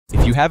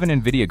If you have an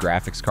NVIDIA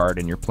graphics card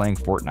and you're playing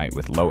Fortnite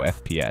with low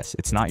FPS,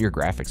 it's not your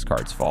graphics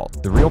card's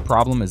fault. The real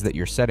problem is that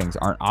your settings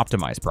aren't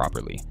optimized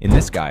properly. In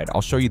this guide,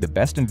 I'll show you the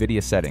best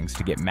NVIDIA settings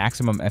to get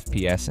maximum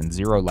FPS and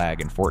zero lag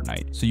in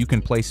Fortnite, so you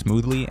can play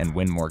smoothly and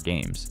win more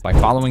games. By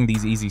following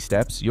these easy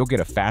steps, you'll get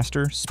a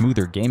faster,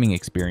 smoother gaming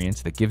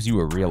experience that gives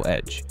you a real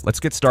edge. Let's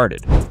get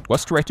started.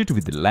 What's started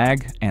with the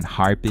lag and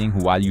high ping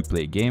while you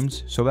play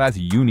games, so that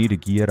you need a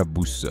gear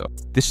booster.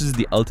 This is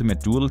the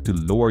ultimate tool to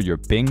lower your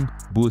ping,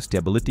 boost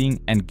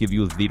stability, and give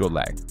you zero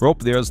lag. Pro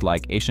players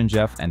like Asian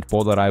Jeff and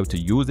Polaroid to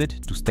use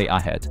it to stay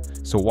ahead.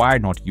 So why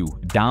not you?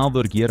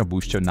 Download Gear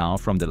Booster now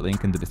from the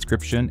link in the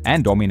description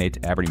and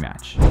dominate every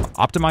match.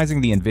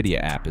 Optimizing the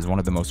NVIDIA app is one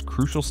of the most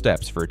crucial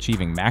steps for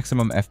achieving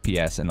maximum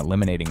FPS and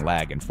eliminating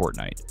lag in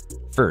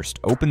Fortnite. First,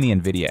 open the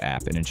NVIDIA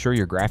app and ensure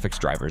your graphics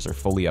drivers are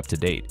fully up to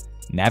date.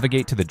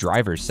 Navigate to the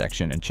drivers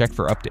section and check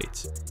for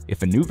updates.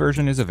 If a new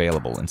version is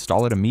available,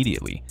 install it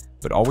immediately,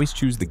 but always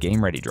choose the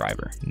Game Ready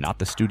driver, not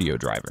the Studio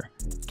driver.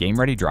 Game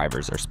Ready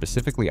drivers are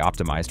specifically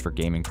optimized for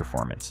gaming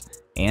performance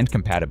and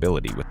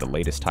compatibility with the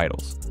latest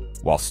titles,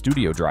 while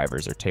Studio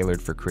drivers are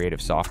tailored for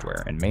creative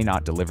software and may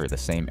not deliver the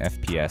same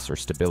FPS or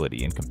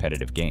stability in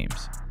competitive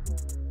games.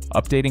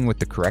 Updating with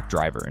the correct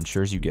driver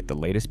ensures you get the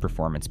latest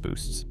performance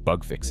boosts,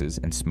 bug fixes,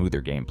 and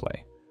smoother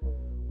gameplay.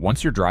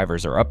 Once your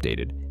drivers are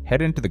updated,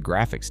 head into the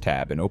Graphics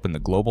tab and open the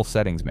Global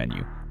Settings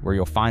menu, where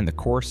you'll find the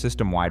core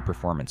system-wide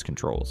performance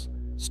controls.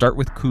 Start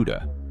with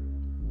CUDA,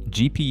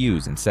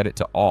 GPUs, and set it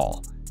to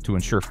all to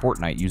ensure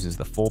Fortnite uses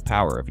the full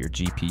power of your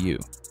GPU.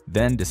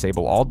 Then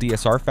disable all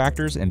DSR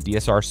factors and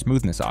DSR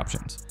smoothness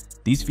options.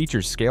 These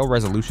features scale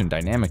resolution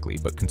dynamically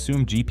but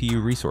consume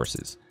GPU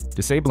resources.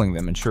 Disabling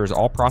them ensures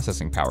all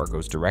processing power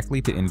goes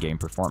directly to in-game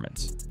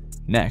performance.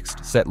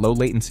 Next, set low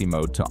latency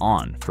mode to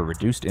on for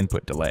reduced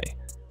input delay.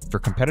 For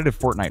competitive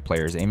Fortnite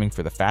players aiming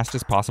for the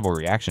fastest possible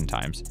reaction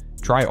times,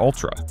 try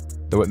Ultra,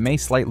 though it may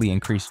slightly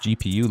increase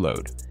GPU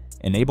load.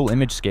 Enable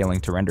image scaling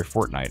to render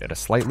Fortnite at a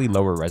slightly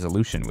lower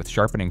resolution with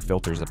sharpening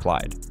filters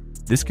applied.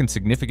 This can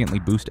significantly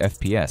boost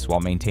FPS while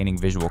maintaining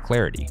visual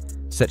clarity.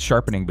 Set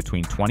sharpening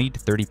between 20 to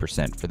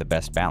 30% for the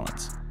best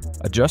balance.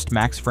 Adjust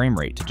max frame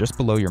rate to just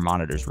below your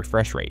monitor's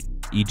refresh rate,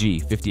 e.g.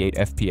 58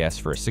 FPS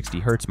for a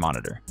 60Hz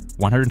monitor,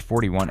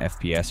 141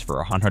 FPS for a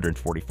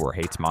 144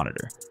 Hz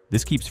monitor.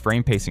 This keeps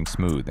frame pacing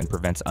smooth and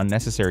prevents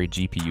unnecessary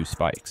GPU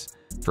spikes.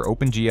 For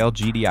OpenGL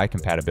GDI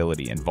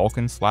compatibility and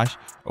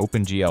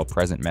Vulkan/OpenGL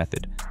present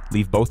method,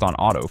 leave both on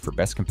auto for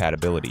best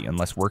compatibility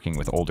unless working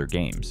with older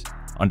games.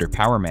 Under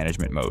Power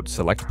Management mode,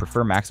 select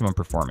Prefer Maximum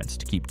Performance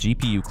to keep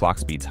GPU clock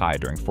speeds high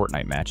during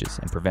Fortnite matches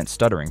and prevent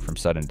stuttering from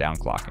sudden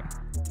downclocking.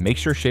 Make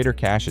sure Shader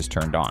Cache is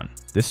turned on.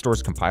 This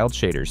stores compiled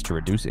shaders to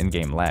reduce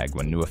in-game lag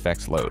when new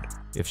effects load.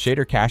 If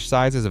shader cache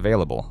size is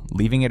available,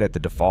 leaving it at the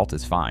default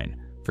is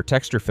fine. For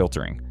texture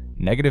filtering,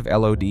 negative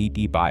LOD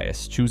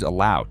debias, choose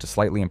Allow to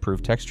slightly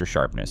improve texture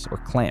sharpness, or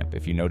Clamp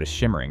if you notice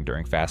shimmering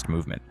during fast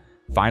movement.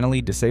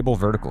 Finally, disable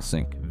Vertical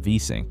Sync,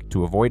 V-Sync,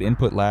 to avoid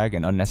input lag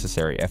and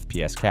unnecessary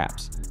FPS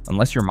caps,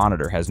 unless your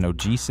monitor has no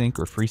G-Sync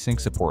or FreeSync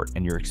support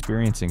and you're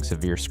experiencing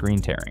severe screen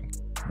tearing.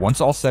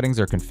 Once all settings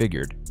are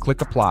configured,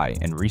 click Apply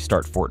and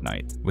restart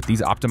Fortnite. With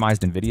these optimized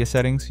NVIDIA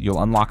settings,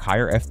 you'll unlock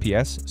higher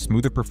FPS,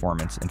 smoother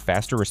performance, and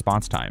faster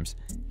response times,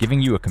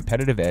 giving you a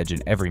competitive edge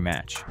in every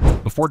match.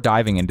 Before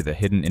diving into the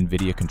hidden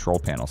NVIDIA Control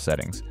Panel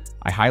settings,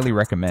 I highly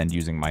recommend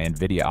using my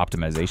NVIDIA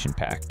Optimization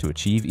Pack to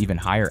achieve even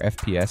higher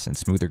FPS and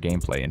smoother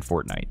gameplay in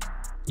Fortnite.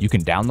 You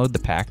can download the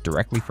pack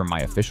directly from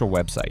my official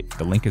website,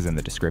 the link is in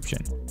the description.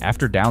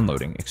 After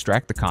downloading,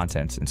 extract the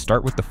contents and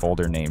start with the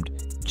folder named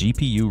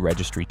GPU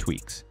Registry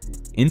Tweaks.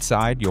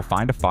 Inside, you'll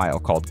find a file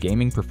called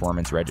Gaming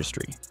Performance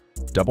Registry.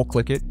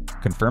 Double-click it,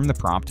 confirm the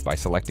prompt by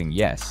selecting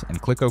Yes,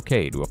 and click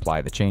OK to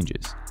apply the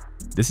changes.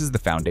 This is the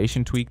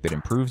foundation tweak that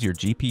improves your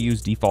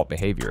GPU's default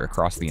behavior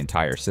across the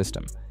entire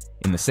system.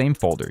 In the same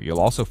folder, you'll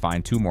also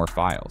find two more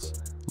files,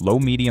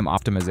 Low-Medium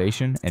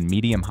Optimization and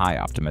Medium-High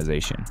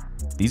Optimization.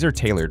 These are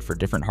tailored for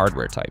different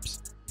hardware types.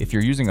 If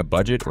you're using a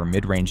budget or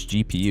mid-range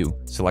GPU,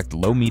 select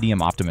Low-Medium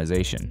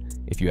Optimization.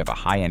 If you have a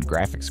high-end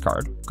graphics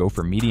card, go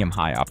for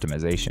Medium-High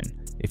Optimization.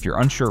 If you're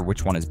unsure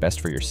which one is best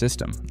for your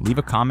system, leave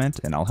a comment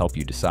and I'll help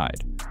you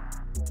decide.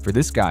 For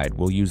this guide,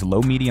 we'll use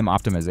Low-Medium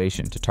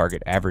Optimization to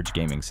target average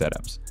gaming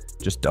setups.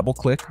 Just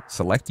double-click,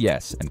 select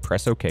Yes, and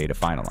press OK to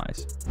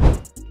finalize.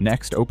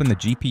 Next, open the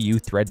GPU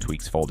Thread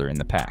Tweaks folder in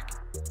the pack.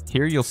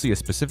 Here you'll see a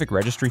specific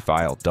registry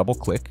file,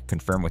 double-click,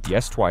 confirm with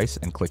Yes twice,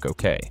 and click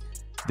OK.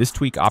 This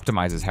tweak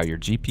optimizes how your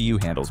GPU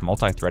handles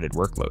multi-threaded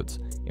workloads,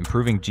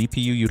 improving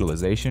GPU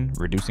utilization,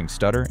 reducing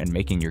stutter, and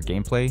making your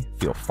gameplay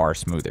feel far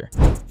smoother.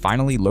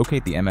 Finally,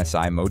 locate the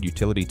MSI Mode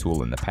Utility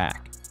tool in the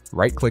pack.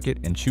 Right-click it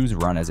and choose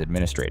Run as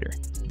Administrator.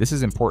 This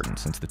is important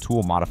since the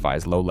tool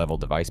modifies low-level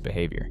device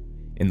behavior.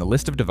 In the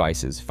list of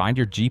devices, find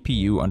your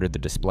GPU under the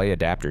Display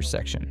Adapters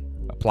section.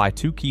 Apply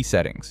two key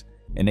settings.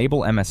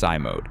 Enable MSI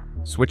mode.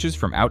 Switches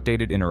from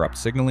outdated interrupt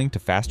signaling to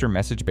faster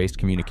message-based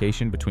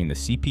communication between the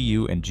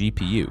CPU and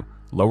GPU,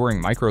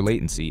 lowering micro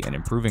latency and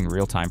improving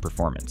real-time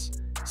performance.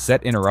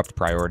 Set interrupt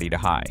priority to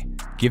high.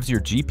 Gives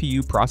your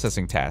GPU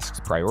processing tasks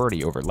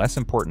priority over less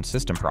important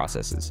system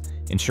processes,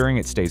 ensuring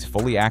it stays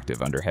fully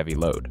active under heavy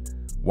load.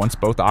 Once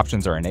both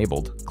options are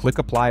enabled, click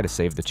Apply to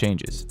save the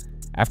changes.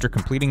 After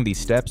completing these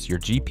steps, your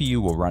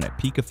GPU will run at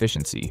peak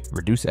efficiency,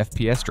 reduce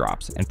FPS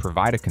drops, and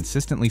provide a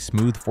consistently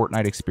smooth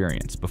Fortnite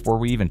experience before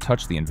we even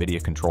touch the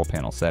NVIDIA Control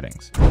Panel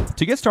settings.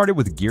 To get started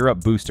with Gear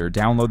Up Booster,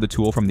 download the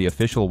tool from the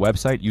official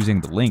website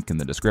using the link in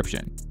the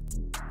description.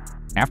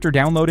 After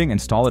downloading,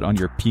 install it on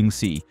your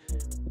PC.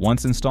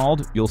 Once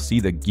installed, you'll see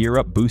the Gear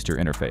Up Booster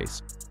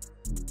interface.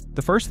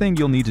 The first thing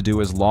you'll need to do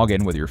is log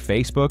in with your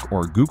Facebook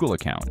or Google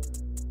account.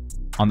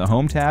 On the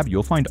Home tab,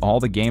 you'll find all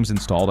the games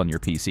installed on your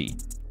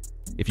PC.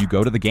 If you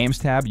go to the Games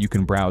tab, you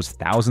can browse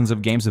thousands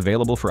of games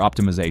available for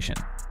optimization.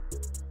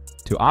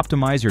 To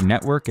optimize your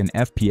network and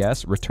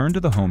FPS, return to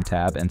the Home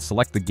tab and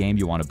select the game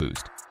you want to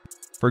boost.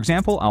 For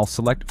example, I'll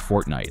select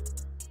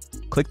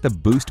Fortnite. Click the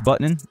Boost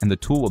button and the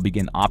tool will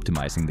begin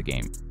optimizing the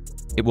game.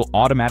 It will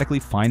automatically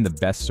find the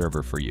best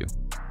server for you.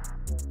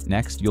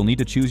 Next, you'll need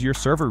to choose your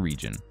server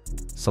region.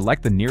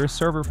 Select the nearest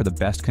server for the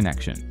best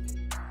connection.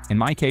 In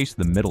my case,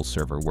 the middle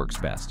server works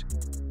best.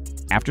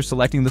 After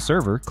selecting the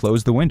server,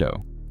 close the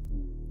window.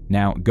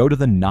 Now, go to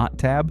the Not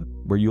tab,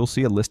 where you'll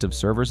see a list of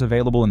servers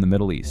available in the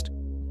Middle East.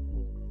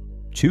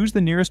 Choose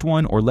the nearest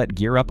one or let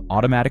GearUp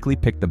automatically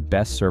pick the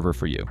best server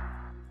for you.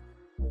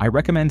 I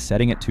recommend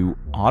setting it to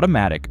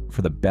Automatic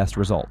for the best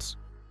results.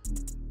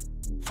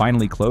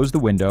 Finally, close the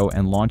window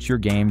and launch your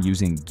game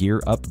using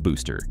Gear Up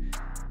Booster.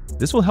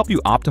 This will help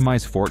you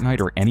optimize Fortnite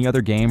or any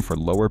other game for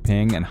lower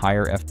ping and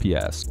higher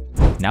FPS.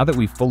 Now that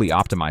we've fully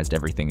optimized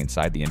everything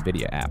inside the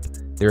NVIDIA app,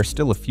 there are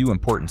still a few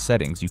important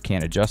settings you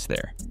can't adjust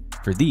there.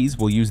 For these,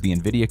 we'll use the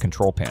NVIDIA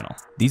Control Panel.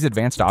 These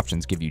advanced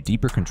options give you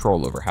deeper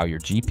control over how your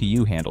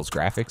GPU handles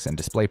graphics and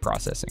display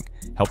processing,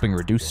 helping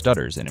reduce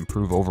stutters and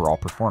improve overall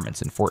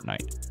performance in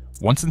Fortnite.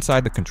 Once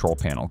inside the Control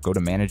Panel, go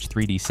to Manage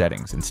 3D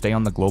Settings and stay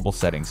on the Global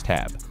Settings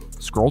tab.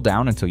 Scroll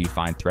down until you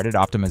find Threaded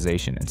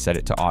Optimization and set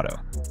it to Auto.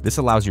 This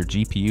allows your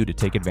GPU to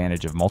take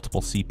advantage of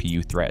multiple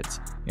CPU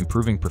threads,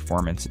 improving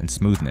performance and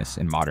smoothness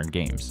in modern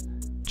games.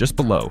 Just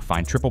below,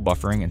 find Triple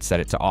Buffering and set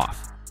it to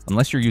Off.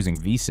 Unless you're using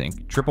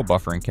VSync, triple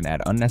buffering can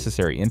add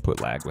unnecessary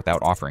input lag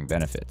without offering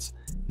benefits.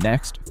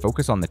 Next,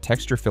 focus on the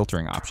texture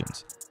filtering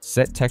options.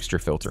 Set texture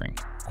filtering,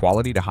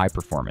 quality to high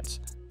performance.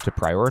 To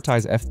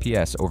prioritize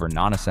FPS over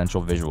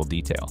non-essential visual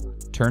detail,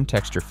 turn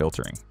texture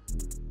filtering.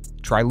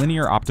 Try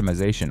linear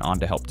optimization on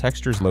to help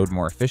textures load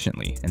more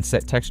efficiently and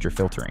set texture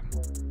filtering.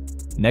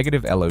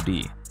 Negative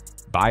LOD,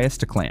 bias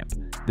to clamp.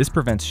 This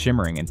prevents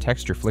shimmering and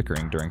texture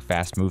flickering during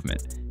fast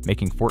movement,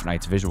 making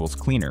Fortnite's visuals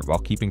cleaner while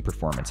keeping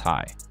performance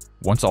high.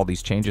 Once all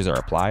these changes are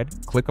applied,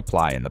 click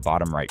Apply in the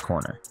bottom right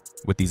corner.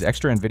 With these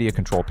extra NVIDIA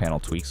Control Panel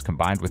tweaks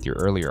combined with your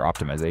earlier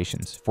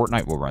optimizations,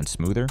 Fortnite will run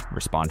smoother,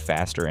 respond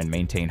faster, and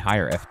maintain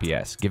higher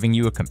FPS, giving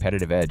you a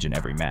competitive edge in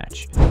every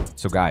match.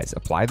 So guys,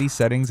 apply these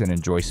settings and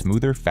enjoy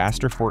smoother,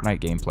 faster Fortnite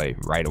gameplay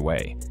right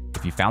away.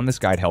 If you found this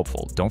guide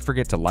helpful, don't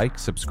forget to like,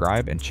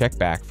 subscribe, and check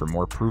back for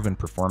more proven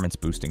performance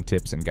boosting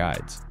tips and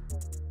guides.